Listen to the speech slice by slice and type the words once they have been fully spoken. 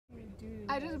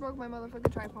I just broke my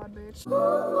motherfucking tripod, bitch.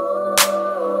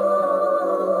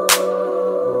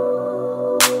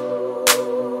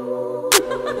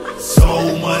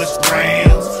 So much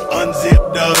grams,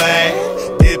 unzip the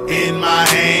bag, dip in my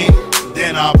hand,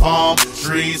 then I palm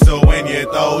trees. So when you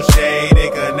throw shade,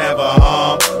 it could never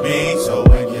harm me. So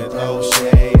when you throw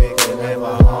shade, it could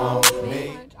never harm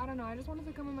me. I don't know, I just wanted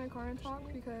to come in my car and talk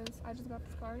because I just got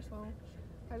this car, so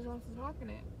I just wanted to talk in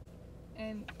it.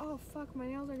 And oh fuck, my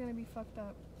nails are gonna be fucked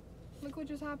up. Look what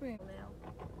just happened.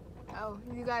 Oh,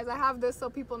 you guys, I have this so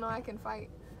people know I can fight.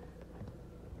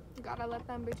 Gotta let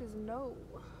them bitches know.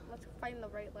 Let's find the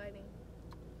right lighting.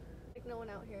 Like no one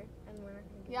out here, and we're not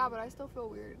gonna get Yeah, but I still feel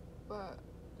weird. But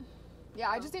yeah,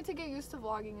 I just need to get used to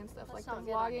vlogging and stuff. Let's like not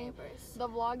the get our vlogging, neighbors. the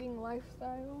vlogging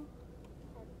lifestyle.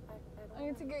 I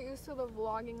need to know. get used to the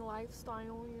vlogging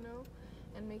lifestyle, you know,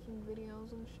 and making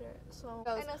videos and shit. So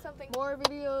I know something. more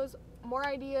videos, more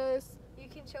ideas. You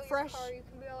can show fresh. your car. You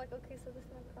can be all like, okay, so this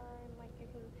is my car, and like you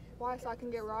can. Why? So I can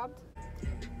get robbed?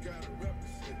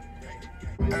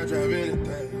 I drive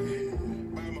anything.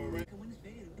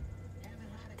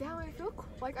 Damn, I feel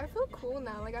like I feel cool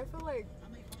now. Like I feel like,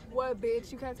 what,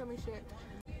 bitch? You can't tell me shit.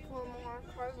 For more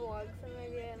car vlogs and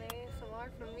maybe an ASMR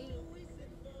for me.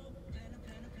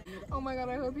 Oh my god,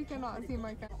 I hope you cannot see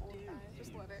my camera.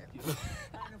 Just let it.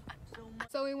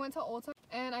 So we went to Ulta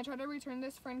and I tried to return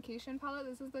this Friendcation palette.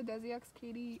 This is the Desi X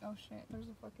Katie. Oh shit, there's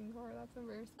a fucking car. That's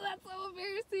embarrassing. That's so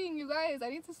embarrassing, you guys. I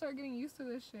need to start getting used to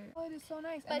this shit. Oh, it is so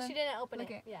nice. But she didn't open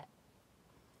it yet.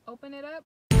 Open it up.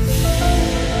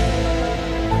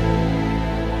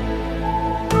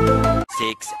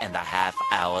 6.5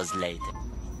 hours later.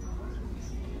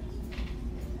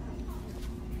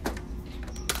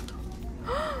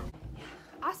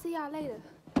 I'll see y'all later.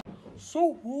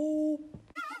 So whoop.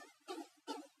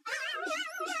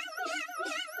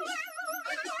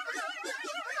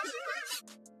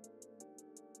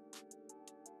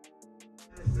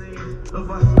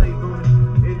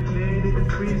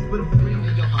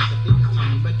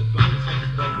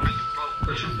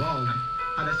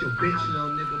 That's your bitch, little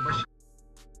nigga, but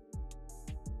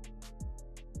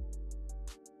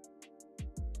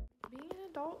Being an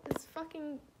adult is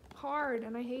fucking hard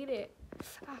and I hate it.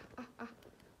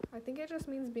 I think it just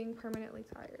means being permanently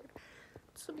tired.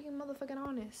 To be motherfucking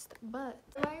honest. But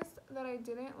I realized that I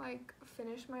didn't like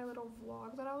finish my little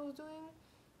vlog that I was doing.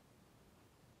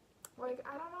 Like,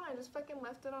 I don't know, I just fucking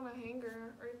left it on a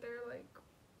hanger right there, like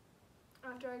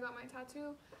after I got my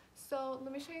tattoo. So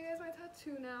let me show you guys my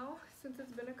tattoo now, since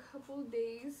it's been a couple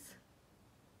days.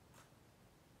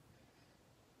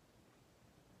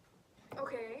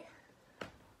 Okay.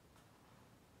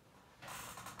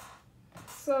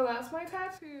 So that's my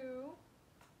tattoo.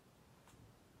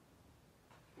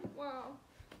 Wow.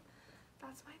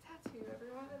 That's my tattoo,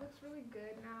 everyone. It looks really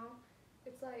good now.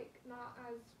 It's like not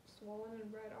as swollen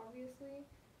and red, obviously.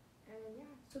 And yeah,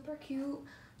 super cute,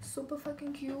 super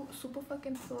fucking cute, super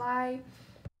fucking fly.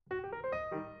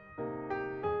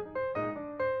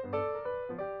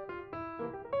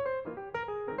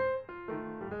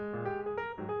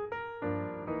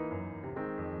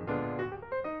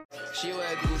 She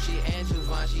wear Gucci and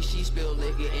Givenchy, she spill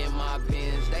liquor in my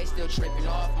bins. They still tripping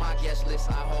off my guest list,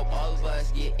 I hope all of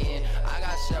us get in. I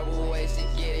got several ways to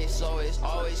get it, so it's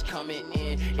always coming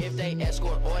in. If they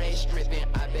escort or they stripping,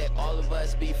 I bet all of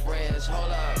us be friends.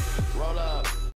 Hold up, roll up.